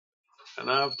And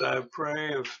after I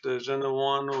pray, if there's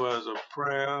anyone who has a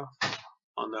prayer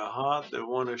on their heart they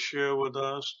want to share with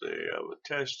us, they have a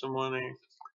testimony,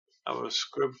 have a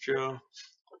scripture,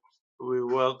 we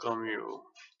welcome you.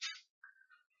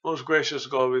 Most gracious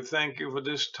God, we thank you for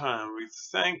this time. We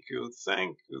thank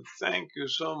you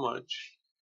so much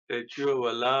that you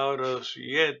have allowed us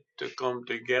yet to come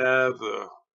together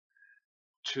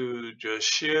to just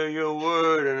share your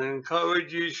word and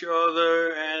encourage each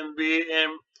other and be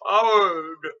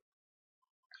empowered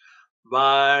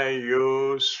by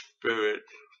your spirit.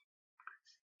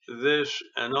 This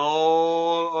and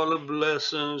all other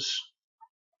blessings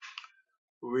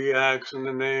we ask in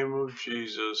the name of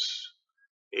Jesus.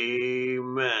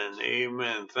 Amen.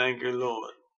 Amen. Thank you,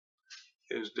 Lord.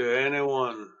 Is there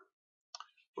anyone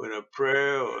with a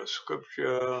prayer or a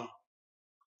scripture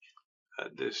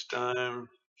at this time?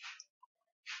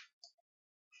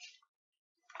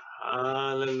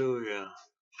 Hallelujah.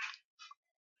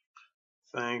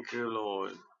 Thank you,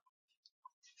 Lord.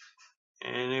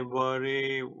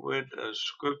 Anybody with a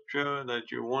scripture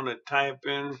that you want to type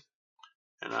in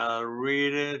and I'll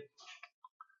read it?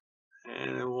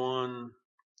 Anyone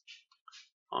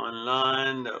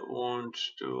online that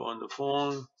wants to, on the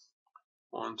phone,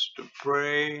 wants to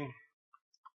pray?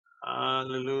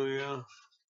 Hallelujah.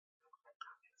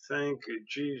 Thank you,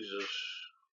 Jesus.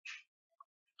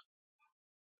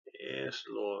 Yes,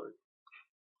 Lord.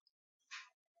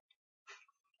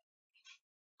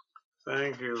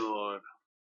 Thank you, Lord.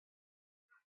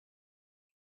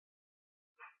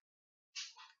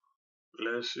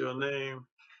 Bless your name.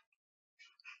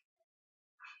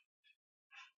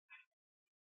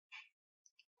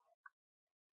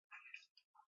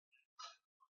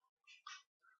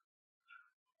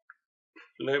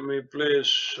 Let me play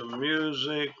some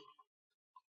music.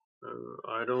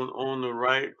 I don't own the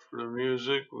right for the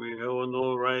music. We have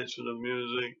no rights to the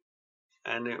music,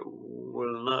 and it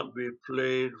will not be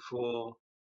played for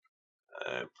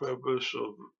a purpose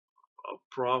of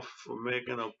for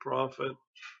making a profit,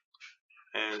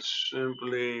 and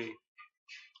simply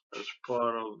as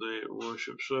part of the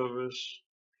worship service.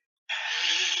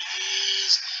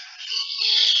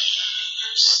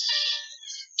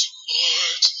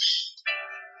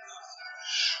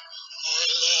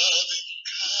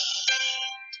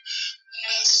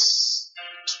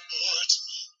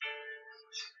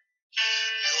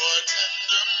 Your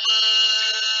tender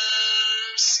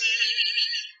mercies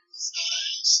I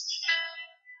see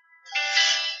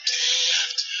day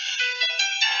after day.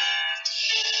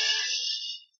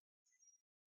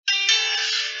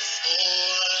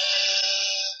 Forever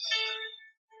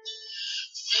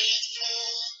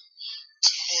faithful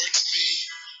towards me.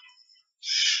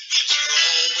 And you're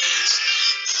always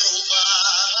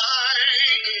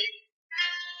providing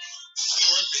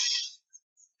for me.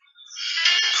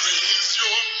 Great is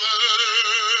your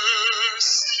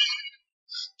mercy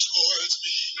towards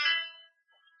me.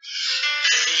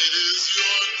 Great is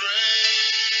your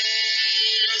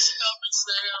grace. Help me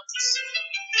say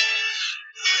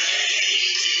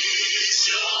great is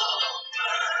your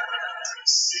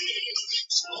mercy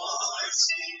towards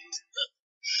me.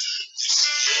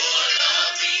 Your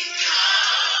loving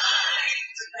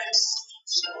kindness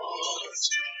towards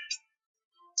me.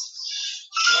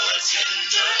 Your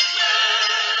tender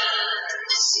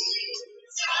mercies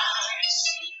I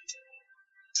see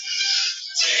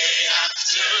day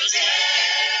after day.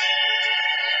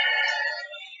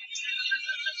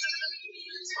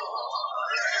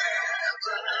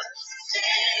 Forever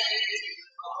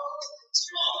faithful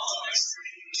towards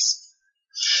me.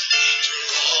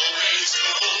 You're always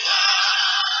providing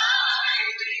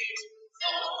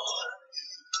for me.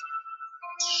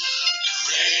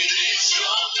 Great is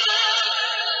your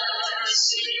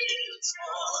mercy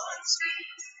towards me.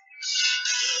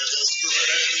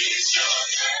 Great is your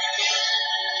grace.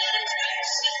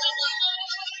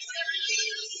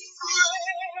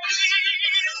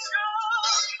 Great is your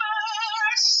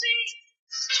mercy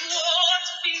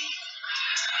towards me.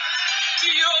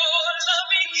 Your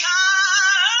loving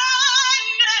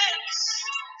kindness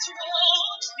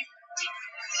towards me.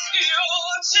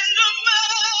 Your tender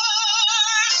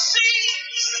mercies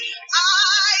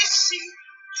I see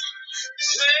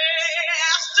day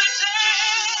after day.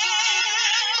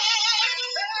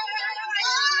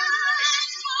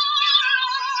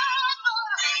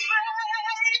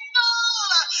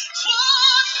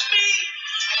 Towards me.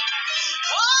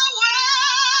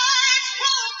 Always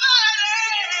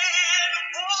provided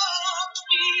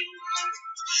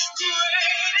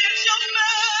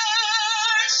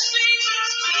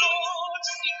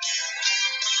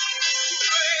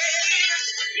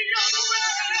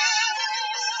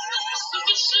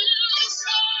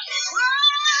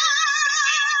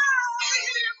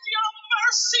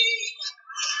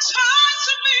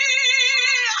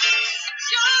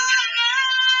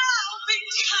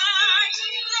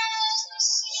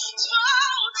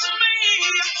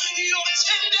Your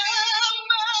tender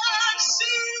mercies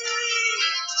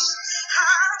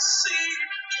I see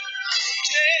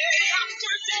day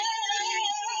after day.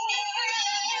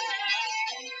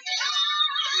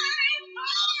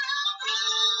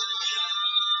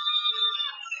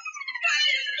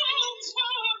 Faithful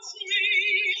towards me,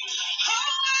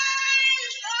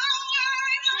 always,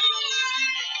 always,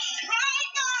 always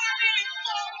providing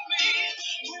for me.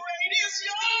 Great is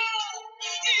your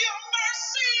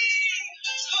mercy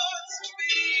towards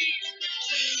me.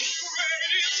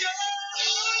 Great is your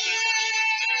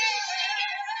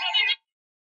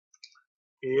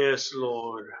Yes,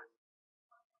 Lord.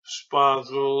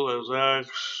 Sparkle has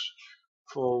asked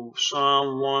for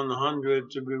Psalm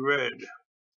 100 to be read.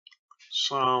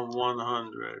 Psalm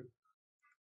 100.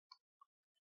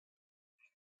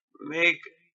 Make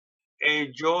a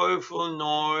joyful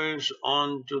noise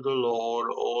unto the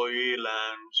Lord, all ye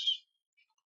lands.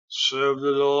 Serve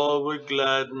the Lord with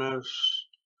gladness.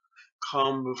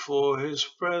 Come before his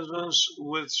presence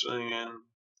with singing.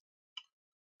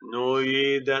 Know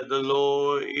ye that the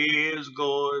Lord is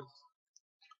God.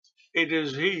 It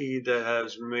is he that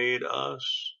has made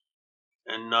us,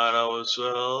 and not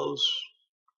ourselves.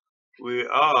 We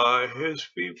are his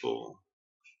people,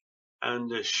 and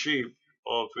the sheep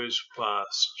of his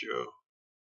pasture.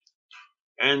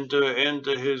 Enter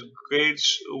into his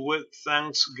gates with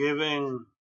thanksgiving,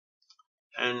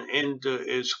 and into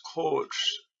his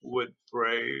courts with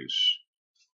praise.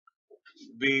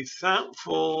 Be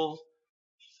thankful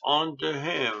unto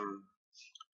him,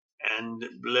 and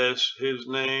bless his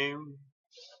name.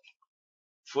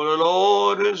 For the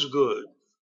Lord is good,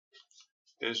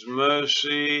 his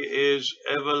mercy is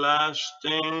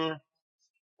everlasting,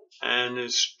 and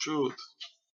his truth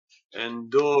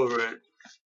endureth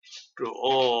to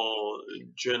all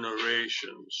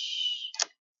generations.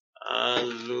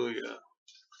 Hallelujah.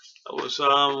 That was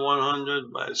Psalm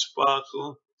 100 by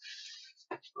Sparkle.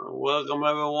 Welcome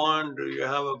everyone. Do you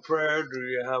have a prayer? Do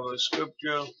you have a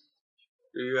scripture?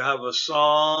 Do you have a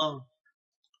song?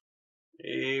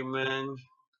 Amen.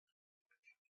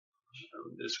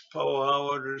 This power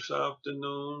hour this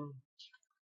afternoon.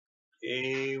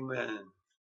 Amen.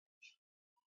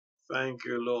 Thank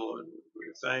you, Lord.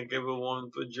 We thank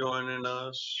everyone for joining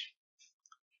us.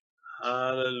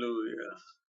 Hallelujah.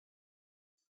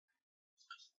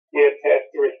 Yeah,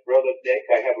 Pastor, it's Brother Nick.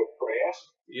 I have a prayer.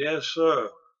 Yes, sir.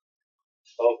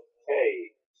 Okay.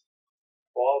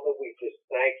 Father, we just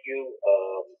thank you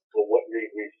for what we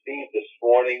received this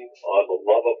morning on the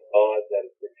love of God that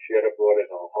has been shed abroad in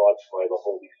our hearts by the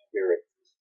Holy Spirit.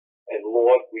 And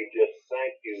Lord, we just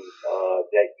thank you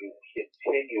that you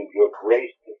continue, your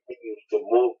grace continues to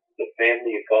move the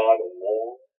family of God along.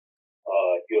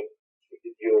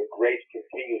 Your grace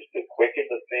continues to quicken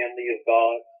the family of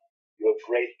God. Your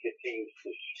grace continues to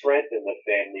strengthen the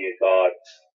family of God,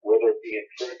 whether it be in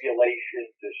tribulation,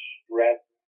 distress,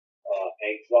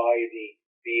 anxiety,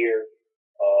 fear,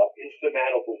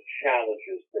 insurmountable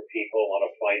challenges for people on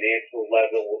a financial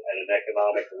level and an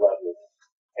economic level.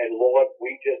 And Lord,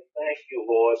 we just thank you,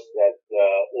 Lord, that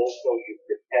also you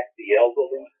protect the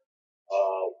elderly.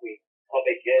 We come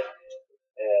against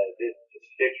this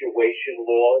situation,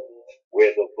 Lord,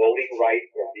 where the voting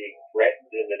rights are being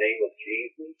threatened in the name of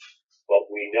Jesus. But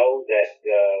we know that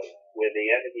when the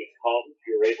enemy comes,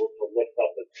 you're able to lift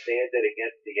up a standard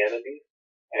against the enemy.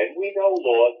 And we know,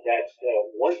 Lord, that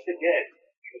once again,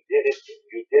 you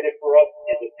did it for us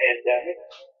in the pandemic.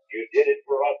 You did it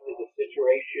for us in the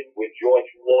situation with George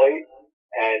Floyd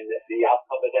and the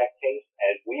outcome of that case.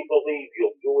 And we believe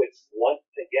you'll do it once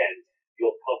again.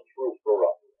 You'll come through for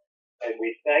us. And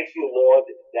we thank you, Lord,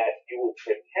 that you will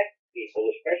protect people,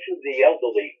 especially the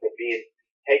elderly, from being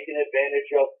taken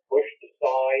advantage of, pushed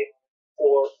aside,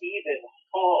 or even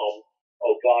harmed,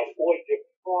 oh God, or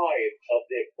deprived of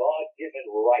their God-given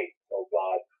rights, oh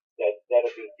God, that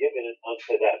have been given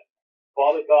unto them.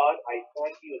 Father God, I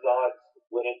thank you, God,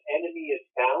 when an enemy is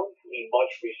found, he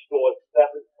must restore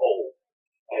sevenfold.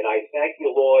 And I thank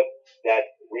you, Lord, that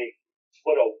we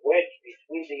put a wedge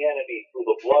between the enemy through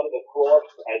the blood of the cross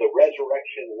and the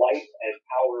resurrection, life, and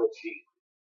power of Jesus.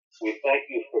 We thank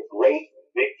you for great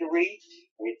victory.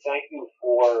 We thank you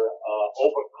for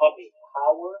overcoming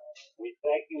power. We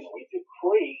thank you. We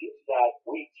decree that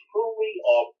we truly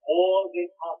are more than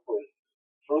conquerors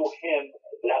through him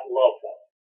that loves us.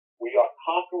 We are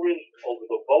conquerors over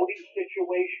the voting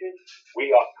situation.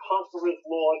 We are conquerors,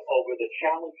 Lord, over the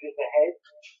challenges ahead.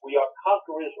 We are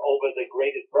conquerors over the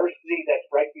great adversity that's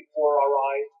right before our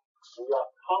eyes. We are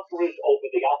conquerors over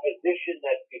the opposition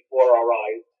that's before our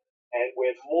eyes. And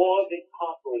we're more than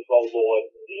conquerors, oh Lord,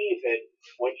 even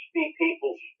when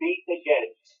people speak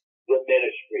against the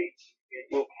ministry.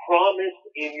 promised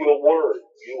in your word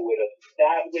you would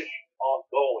establish our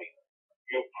going.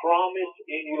 You promised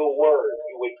in your word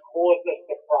you would cause us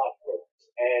to prosper.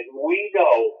 And we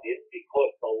know it's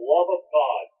because the love of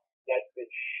God that's been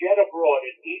shed abroad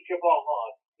in each of our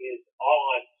hearts is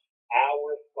on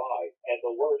our side. And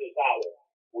the word is ours.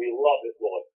 We love it,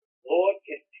 Lord. Lord,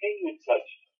 continue to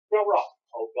stir up,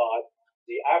 oh God,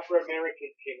 the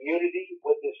Afro-American community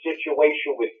with the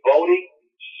situation with voting.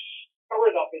 Stir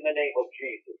it up in the name of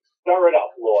Jesus. Stir it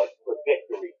up, Lord, for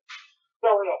victory.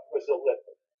 Stir it up for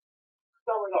deliverance.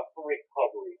 Stir it up for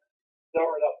recovery. Stir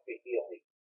it up for healing.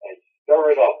 And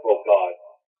stir it up, oh God,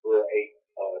 for a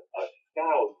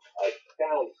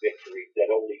sound victory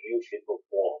that only you can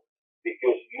perform.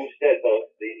 Because you said the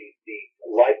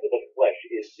life of the flesh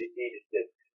is the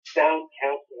sound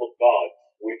counsel of God,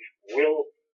 which will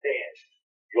stand.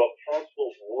 Your counsel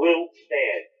will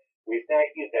stand. We thank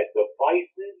you that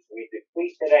devices, we decree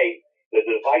today, the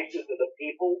devices of the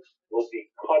people will be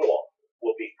cut off,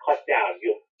 will be cut down.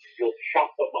 You'll chop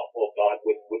them up, oh God,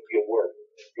 with your word.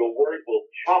 Your word will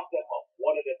chop them up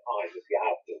one at a time if you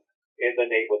have to, in the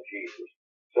name of Jesus.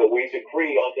 So we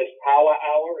decree on this power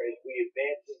hour as we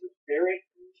advance in the Spirit,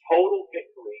 total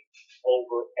victory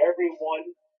over everyone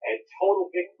and total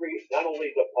victory, not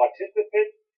only the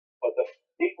participants, but the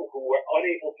people who were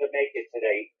unable to make it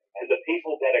today and the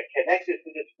people that are connected to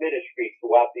this ministry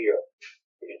throughout the earth.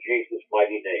 In Jesus'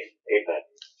 mighty name, amen.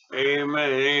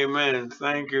 Amen. Amen.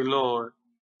 Thank you, Lord.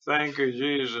 Thank you,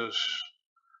 Jesus.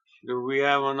 Do we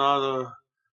have another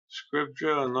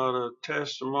scripture, another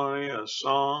testimony, a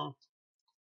song?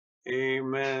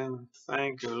 Amen.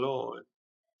 Thank you, Lord.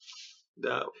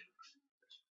 That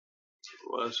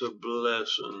was a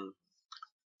blessing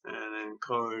and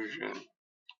encouraging.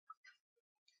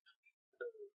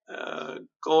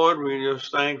 God, we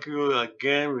just thank you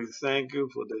again. We thank you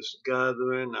for this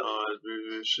gathering as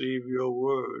we receive your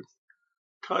word.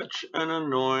 Touch and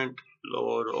anoint,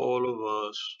 Lord, all of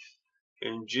us.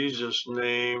 In Jesus'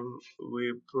 name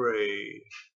we pray.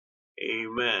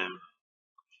 Amen.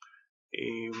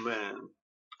 Amen.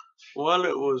 Well,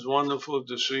 it was wonderful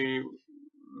to see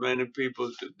many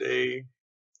people today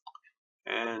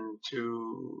and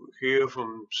to hear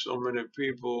from so many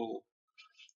people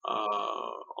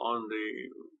on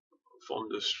from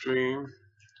the stream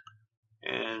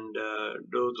and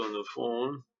those on the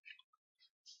phone.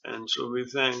 And so we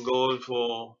thank God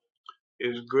for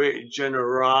his great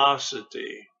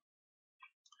generosity.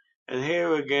 And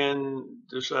here again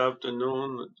this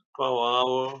afternoon, at the Power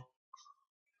Hour,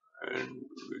 and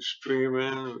we're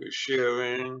streaming, we're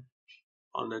sharing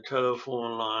on the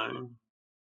telephone line.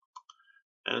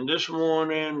 And this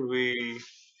morning we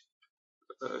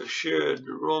shared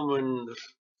Romans,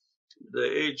 the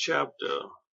 8th chapter,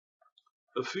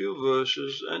 a few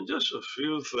verses and just a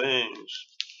few things.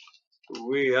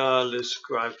 We hardly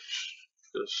scratched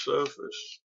the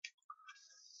surface.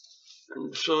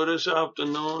 And so this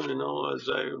afternoon, as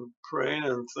I'm praying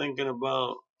and thinking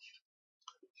about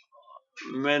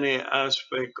many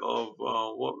aspects of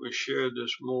what we shared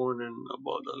this morning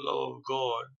about the love of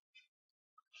God.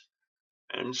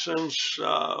 And since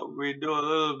we do a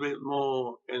little bit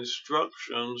more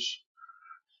instructions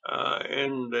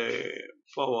in the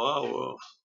 4 hour,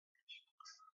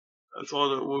 I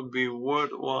thought it would be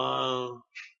worthwhile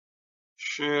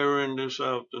sharing this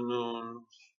afternoon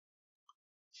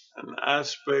an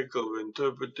aspect of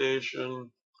interpretation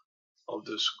of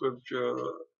the scripture,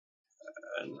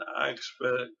 an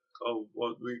aspect of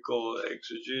what we call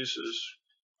exegesis,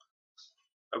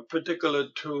 a particular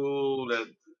tool that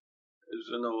is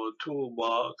in our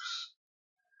toolbox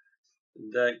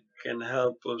that can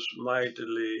help us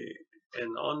mightily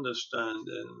in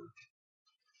understanding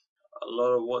a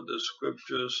lot of what the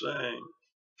scripture is saying.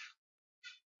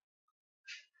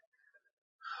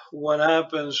 What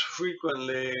happens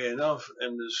frequently enough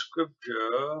in the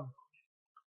scripture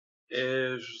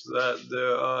is that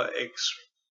there are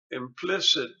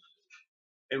implicit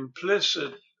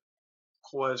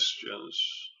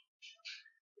questions.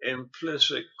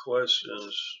 Implicit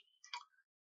questions.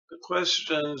 The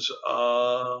questions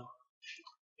are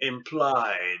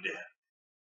implied.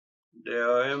 They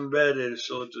are embedded,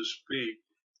 so to speak,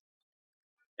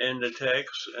 in the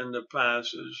text and the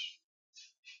passage,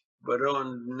 but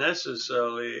don't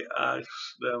necessarily ask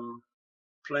them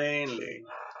plainly.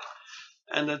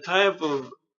 And the type of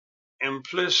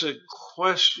implicit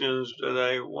questions that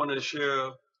I want to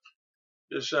share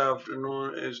this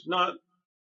afternoon is not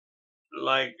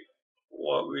like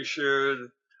what we shared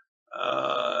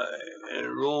in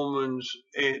Romans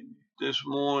 8 this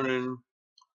morning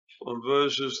from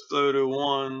verses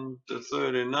 31 to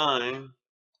 39.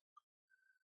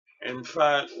 In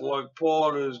fact, what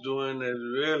Paul is doing is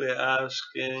really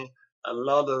asking a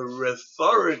lot of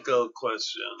rhetorical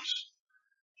questions,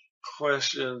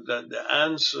 questions that the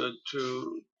answer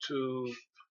to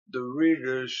the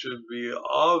reader should be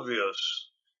obvious.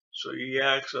 So he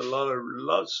asks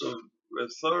lots of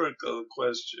rhetorical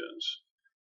questions,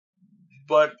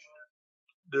 but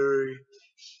the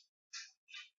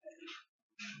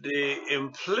the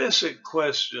implicit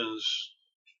questions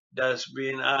that's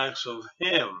being asked of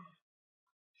him,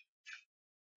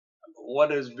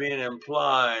 what is being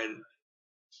implied,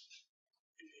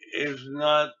 is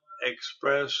not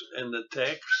expressed in the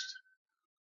text.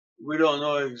 We don't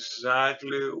know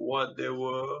exactly what they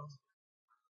were,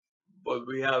 but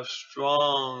we have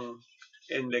strong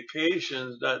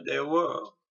indications that they were.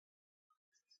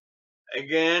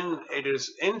 Again, it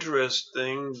is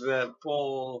interesting that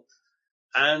Paul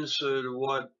answered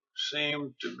what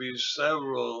seemed to be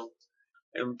several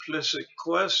implicit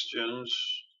questions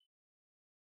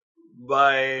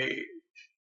by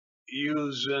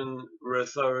using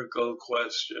rhetorical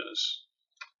questions.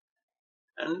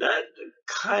 And that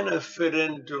kind of fit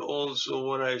into also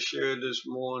what I shared this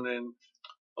morning,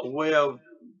 a way of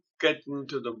getting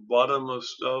to the bottom of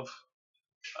stuff.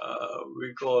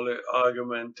 We call it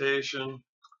argumentation.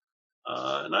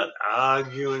 Not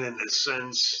arguing in the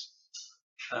sense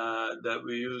that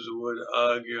we use the word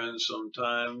arguing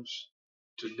sometimes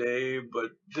today,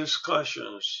 but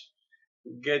discussions,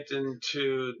 getting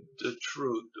to the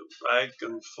truth, back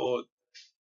and forth.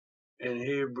 In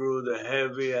Hebrew, the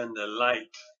heavy and the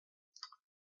light.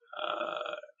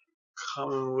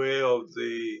 Common way of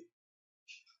the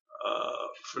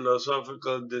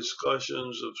philosophical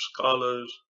discussions of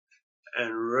scholars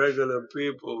and regular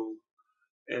people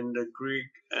in the Greek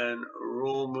and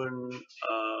Roman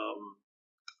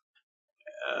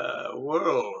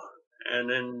world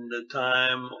and in the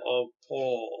time of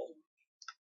Paul.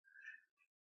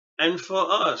 And for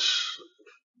us,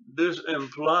 this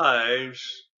implies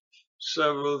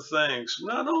several things.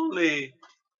 Not only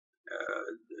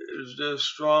is there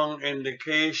strong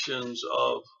indications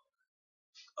of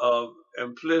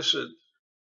implicit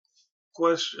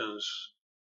questions,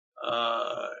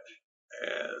 uh,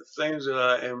 things that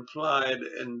are implied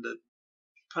in the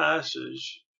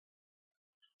passage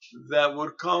that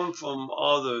would come from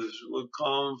others, would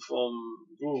come from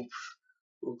groups,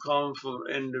 would come from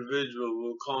individuals,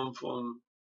 would come from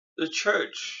the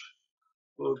church,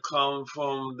 would come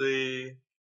from the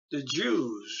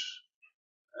Jews,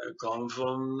 come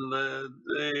from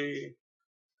the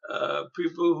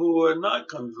people who were not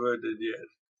converted yet,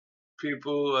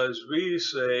 people, as we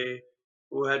say,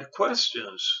 who had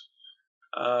questions,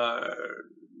 uh,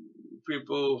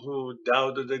 people who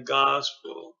doubted the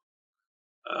gospel,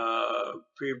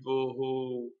 people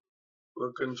who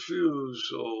were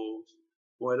confused or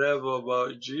whatever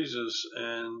about Jesus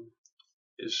and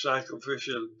his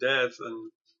sacrificial death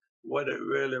and what it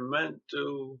really meant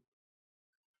to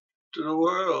the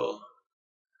world.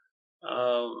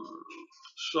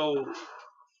 So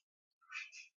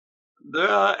there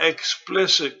are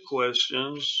explicit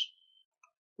questions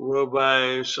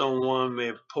whereby someone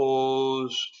may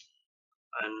pose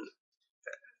and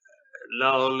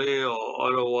loudly or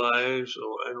otherwise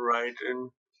or in writing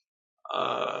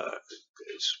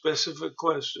specific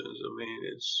questions. I mean,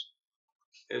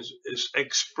 it's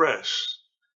expressed,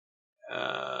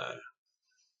 uh,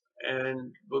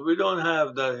 but we don't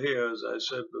have that here, as I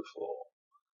said before.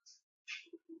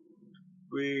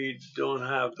 We don't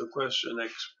have the question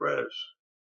expressed.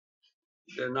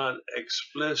 They're not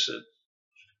explicit,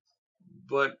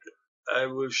 but I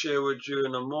will share with you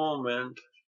in a moment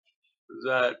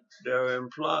that they're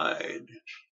implied.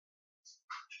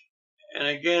 And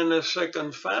again, the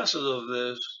second facet of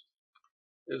this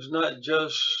is not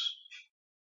just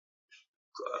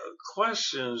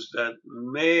questions that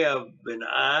may have been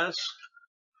asked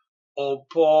or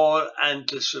Paul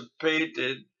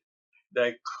anticipated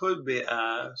that could be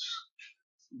asked,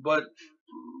 but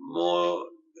more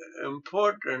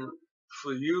important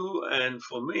for you and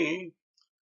for me,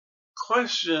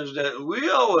 questions that we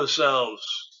ourselves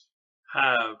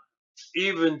have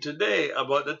even today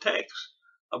about the text,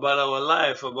 about our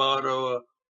life, about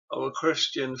our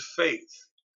Christian faith.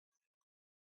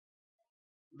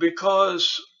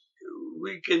 Because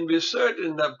we can be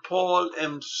certain that Paul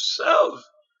himself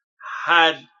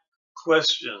had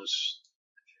questions.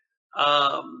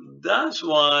 That's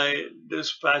why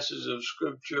this passage of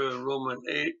scripture in Romans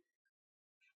 8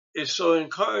 is so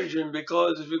encouraging,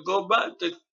 because if you go back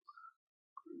to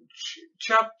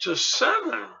chapter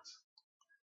 7,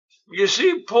 you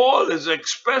see Paul is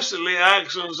expressly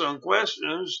asking some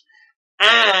questions,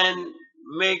 and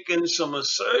making some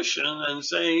assertion and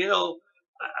saying,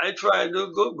 I try to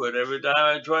do good, but every time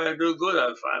I try to do good, I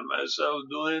find myself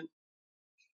doing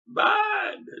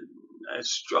bad. I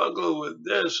struggle with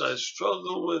this, I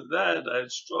struggle with that, I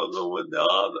struggle with the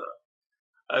other.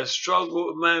 I struggle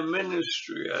with my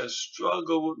ministry, I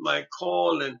struggle with my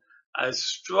calling, I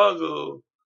struggle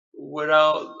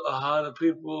without how the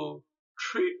people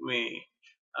treat me,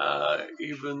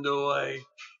 even though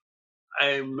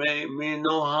I may mean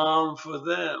no harm for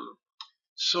them.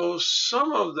 So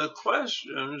some of the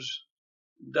questions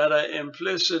that are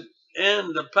implicit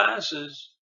in the passage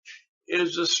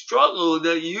is a struggle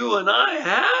that you and I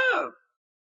have.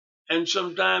 And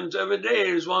sometimes every day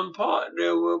is one part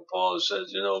there where Paul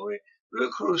says, we're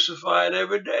crucified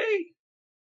every day.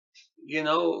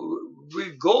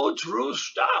 We go through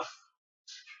stuff.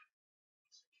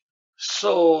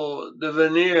 So the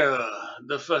veneer,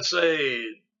 the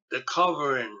facade, the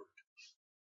covering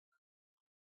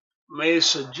may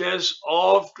suggest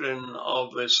often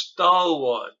of a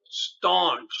stalwart,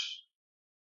 staunch,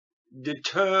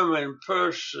 determined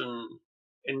person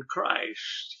in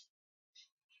Christ.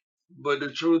 But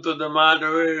the truth of the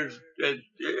matter is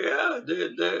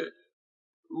that,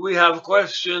 we have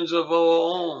questions of our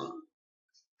own,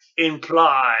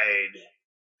 implied,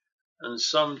 and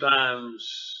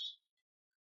sometimes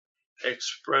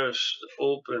expressed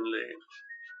openly.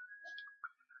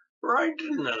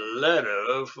 Writing a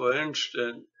letter, for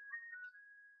instance,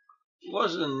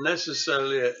 wasn't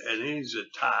necessarily an easy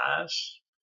task.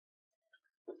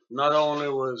 Not only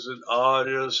was it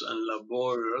arduous and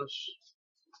laborious,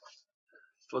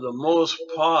 for the most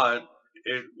part,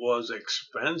 it was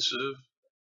expensive.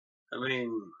 I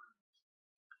mean,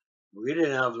 they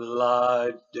didn't have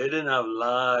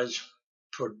large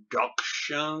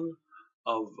production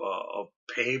of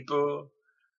paper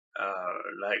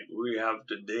like we have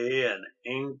today, and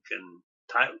ink and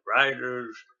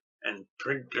typewriters and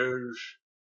printers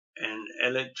and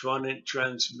electronic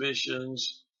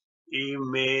transmissions,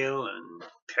 email and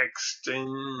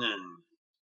texting and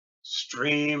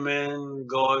streaming,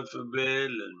 God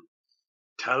forbid, and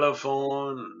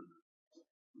telephone, and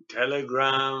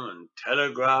telegram and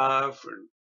telegraph,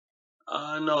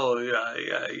 and no,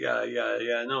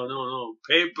 no.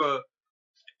 Paper,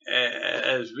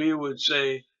 as we would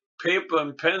say, paper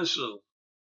and pencil,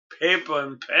 paper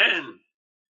and pen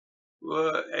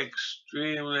were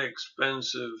extremely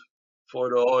expensive for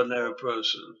the ordinary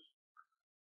person.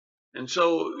 And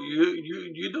so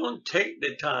you don't take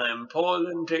the time, Paul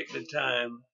didn't take the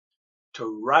time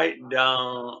to write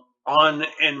down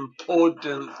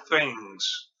unimportant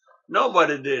things.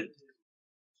 Nobody did.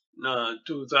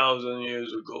 2,000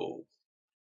 years ago,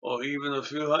 or even a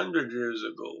few hundred years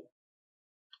ago,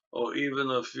 or even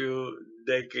a few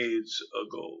decades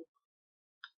ago.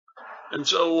 And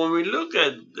so when we look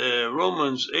at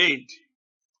Romans 8,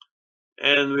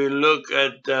 and we look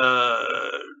at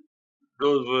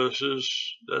those verses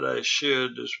that I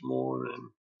shared this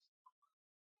morning,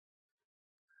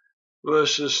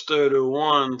 verses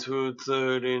 31 through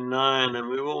 39, and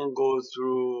we won't go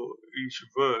through each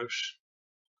verse.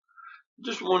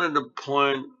 Just wanted to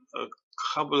point a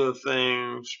couple of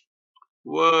things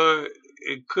where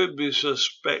it could be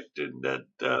suspected that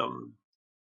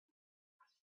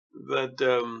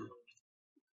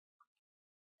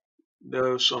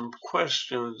there are some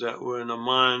questions that were in the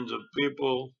minds of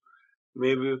people,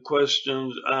 maybe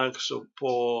questions asked of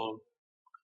Paul,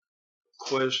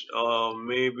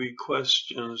 maybe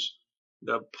questions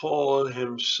that Paul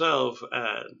himself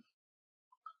had.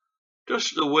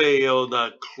 Just the way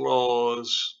that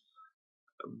clause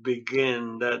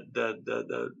begin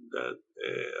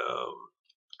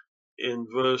in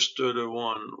verse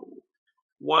 31.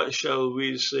 What shall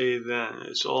we say then?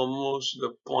 It's almost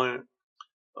the point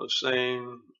of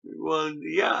saying, well,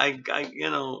 yeah, I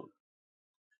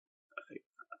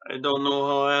don't know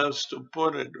how else to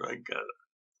put it.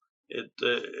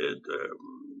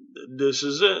 This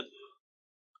is it.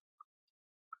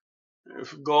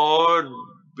 If God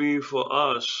be for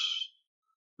us,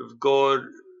 if God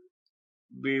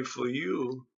be for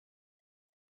you,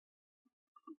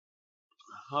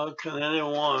 how can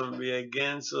anyone be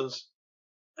against us?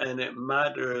 And it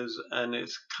matters and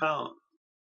it's count.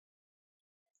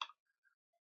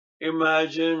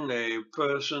 Imagine a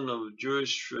person of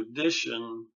Jewish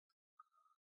tradition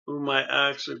who might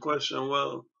ask the question,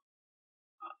 well,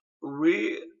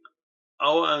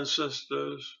 our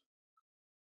ancestors,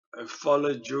 have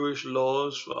followed Jewish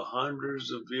laws for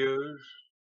hundreds of years.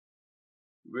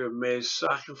 We have made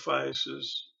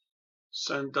sacrifices,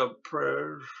 sent up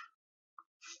prayers,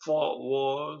 fought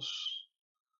wars,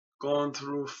 gone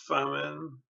through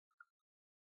famine,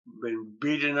 been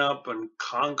beaten up and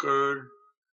conquered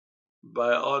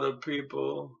by other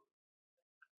people.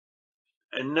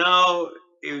 And now,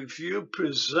 if you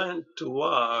present to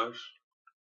us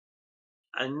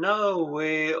another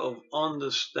way of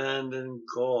understanding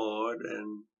God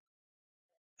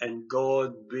and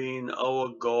God being our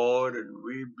God and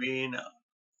we being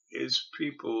His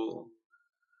people,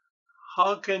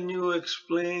 how can you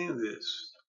explain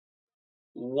this?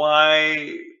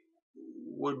 Why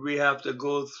would we have to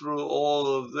go through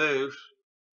all of this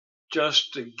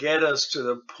just to get us to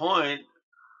the point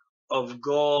of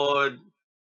God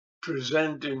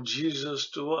presenting Jesus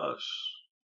to us?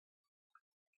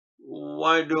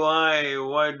 Why do I,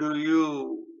 why do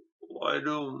you, why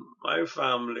do my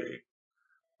family,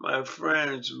 my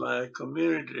friends, my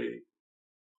community,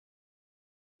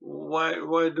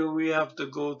 why do we have to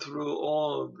go through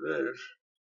all of this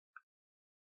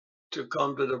to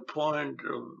come to the point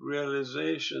of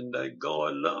realization that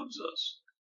God loves us?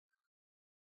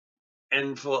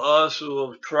 And for us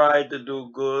who have tried to do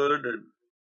good and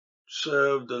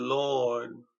serve the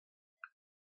Lord,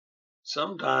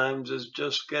 sometimes it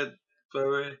just gets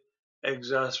very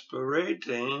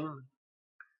exasperating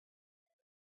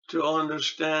to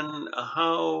understand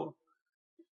how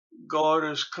God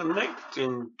is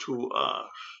connecting to us.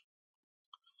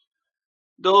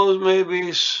 Those may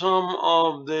be some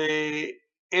of the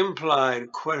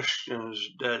implied questions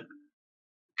that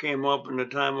came up in the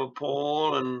time of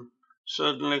Paul and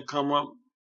certainly come up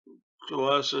to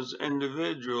us as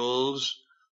individuals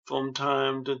from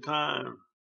time to time.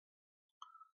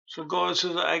 So God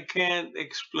says, I can't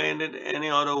explain it any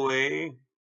other way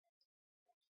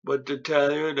but to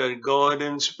tell you that God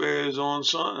didn't spare His own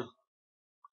Son.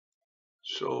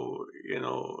 So,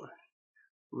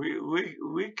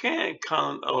 we can't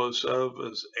count ourselves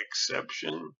as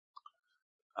exception.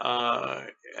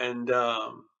 And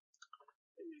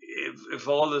if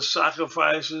all the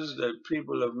sacrifices that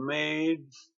people have made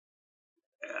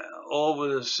over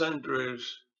the centuries,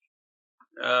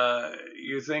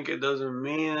 you think it doesn't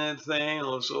mean anything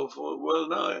or so forth. Well,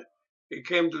 no, it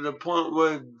came to the point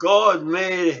where God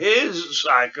made His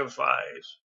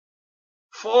sacrifice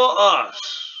for us,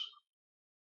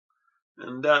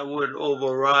 and that would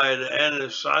override any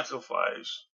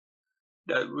sacrifice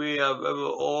that we have ever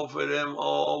offered Him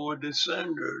or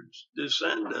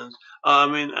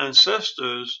our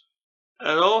ancestors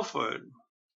had offered.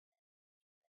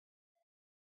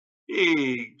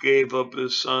 He gave up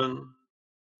His Son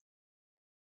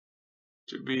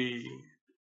to be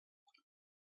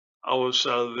our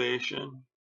salvation.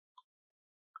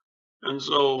 And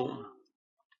so,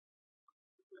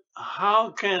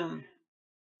 how can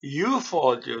you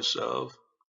fault yourself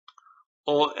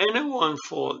or anyone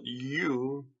fault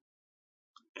you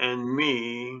and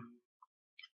me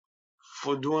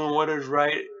for doing what is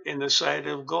right in the sight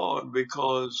of God?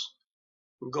 Because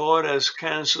God has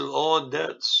canceled all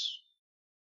debts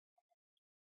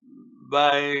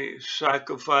by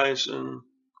sacrificing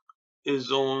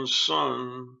His own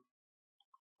Son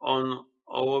on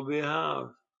our behalf.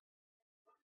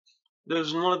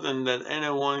 There's nothing that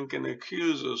anyone can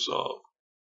accuse us of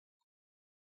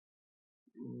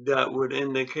that would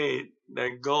indicate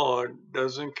that God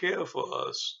doesn't care for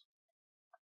us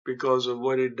because of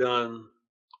what He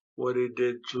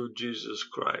did through Jesus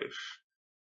Christ.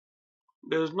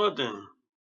 There's nothing.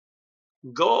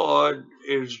 God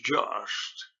is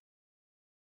just,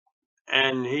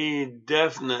 and He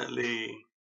definitely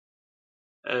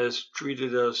has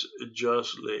treated us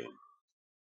justly.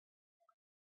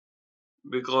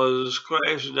 Because it's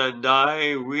Christ that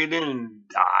died, we didn't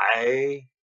die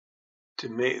to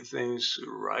make things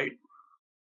right,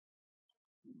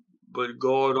 but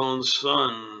God's own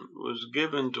Son was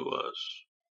given to us.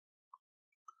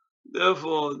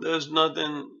 Therefore, there's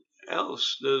nothing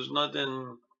else, there's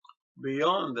nothing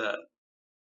beyond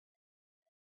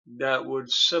that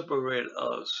would separate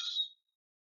us,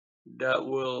 that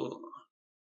will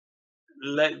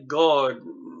let God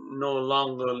no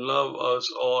longer love us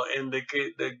or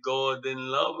indicate that God didn't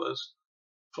love us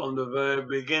from the very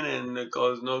beginning,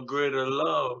 because no greater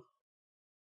love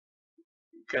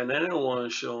can anyone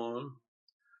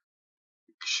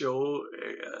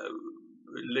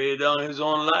lay down His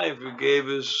own life. He gave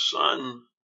His Son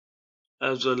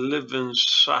as a living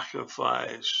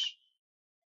sacrifice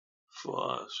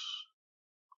for us.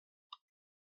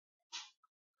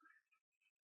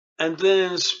 And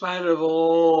then, in spite of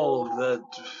all that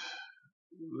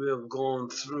we have gone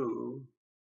through,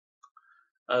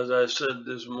 as I said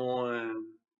this morning,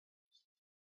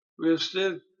 we'll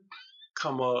still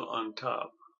come out on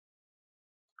top.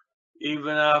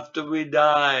 Even after we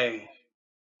die,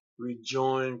 we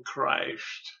join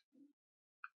Christ.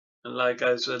 And like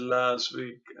I said last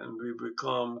week, and we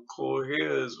become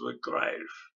co-heirs with Christ.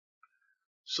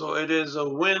 So it is a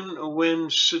win-win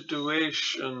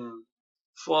situation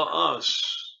for us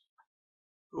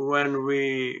when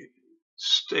we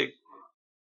stick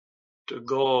to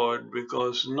God,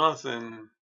 because nothing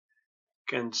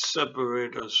can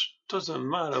separate us. Doesn't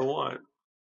matter what.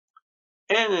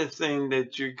 Anything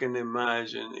that you can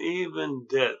imagine, even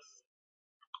death,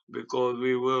 because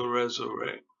we will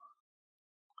resurrect.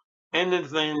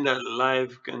 Anything that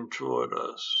life can throw at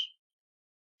us.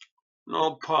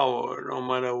 No power, no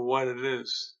matter what it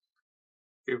is.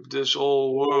 If this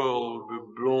whole world be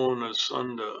blown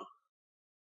asunder,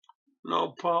 no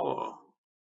power,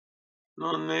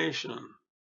 no nation,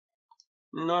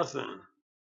 nothing.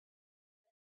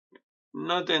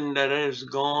 Nothing that is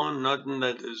gone, nothing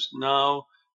that is now,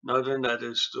 nothing that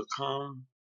is to come.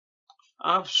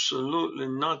 Absolutely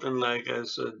nothing, like I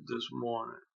said this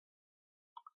morning.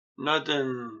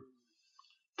 Nothing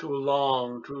too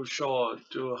long, too short,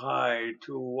 too high,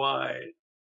 too wide.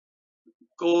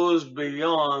 Goes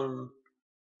beyond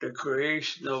the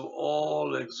creation of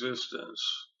all existence,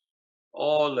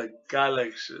 all the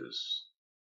galaxies,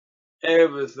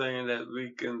 everything that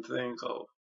we can think of.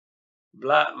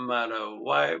 Black matter,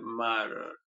 white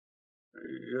matter,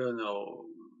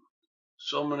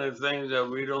 so many things that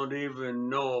we don't even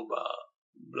know about.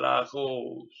 Black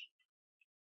holes,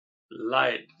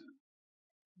 light,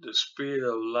 the speed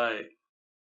of light,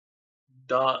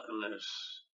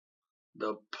 darkness,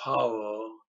 the power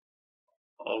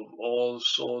of all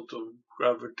sorts of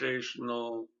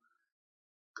gravitational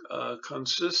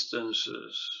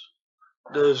consistencies.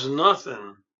 There's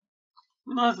nothing,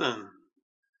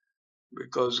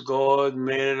 because God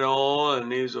made it all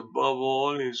and He's above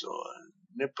all, He's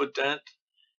omnipotent,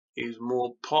 He's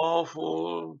more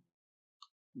powerful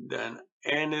than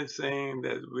anything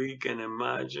that we can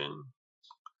imagine.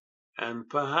 And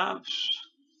perhaps,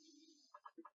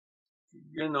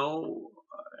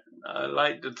 I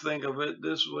like to think of it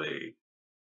this way,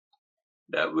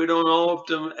 that we don't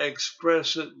often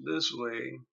express it this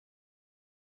way,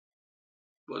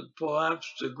 but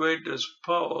perhaps the greatest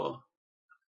power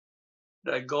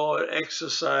that God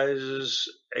exercises,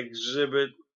 exhibit,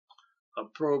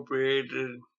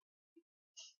 appropriated,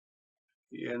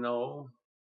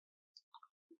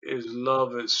 is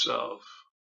love itself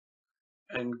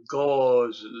and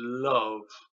God's love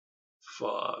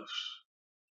for us.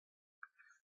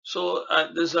 So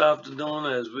this afternoon,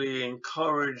 as we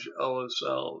encourage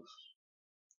ourselves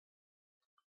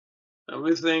and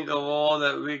we think of all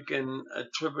that we can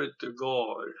attribute to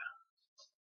God,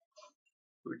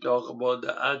 we talk about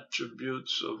the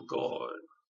attributes of God.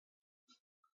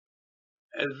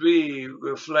 As we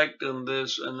reflect on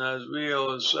this, and as we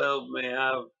ourselves may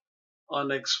have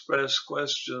unexpressed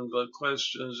questions, but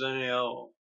questions anyhow,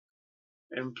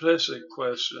 implicit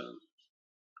questions,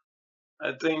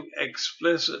 I think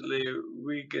explicitly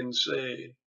we can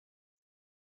say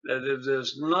that if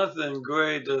there's nothing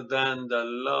greater than the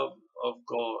love of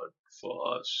God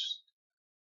for us,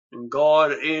 and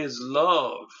God is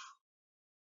love,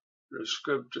 the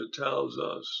scripture tells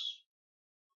us,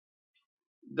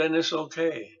 then it's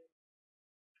okay.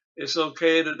 It's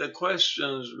okay that the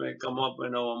questions may come up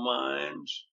in our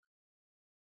minds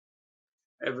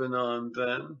every now and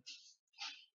then.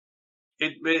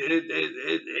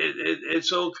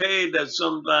 It's okay that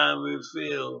sometimes we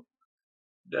feel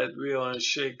that we are on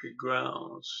shaky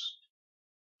grounds.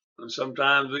 And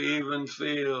sometimes we even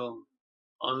feel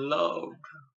unloved.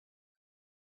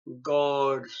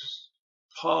 God's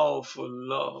powerful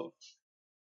love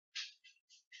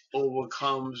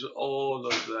overcomes all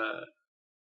of that.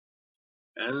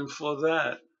 And for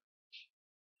that,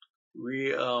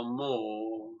 we are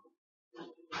more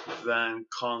than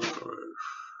conquerors.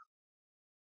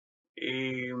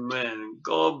 Amen.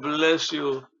 God bless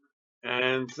you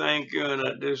and thank you. And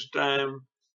at this time,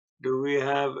 do we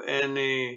have any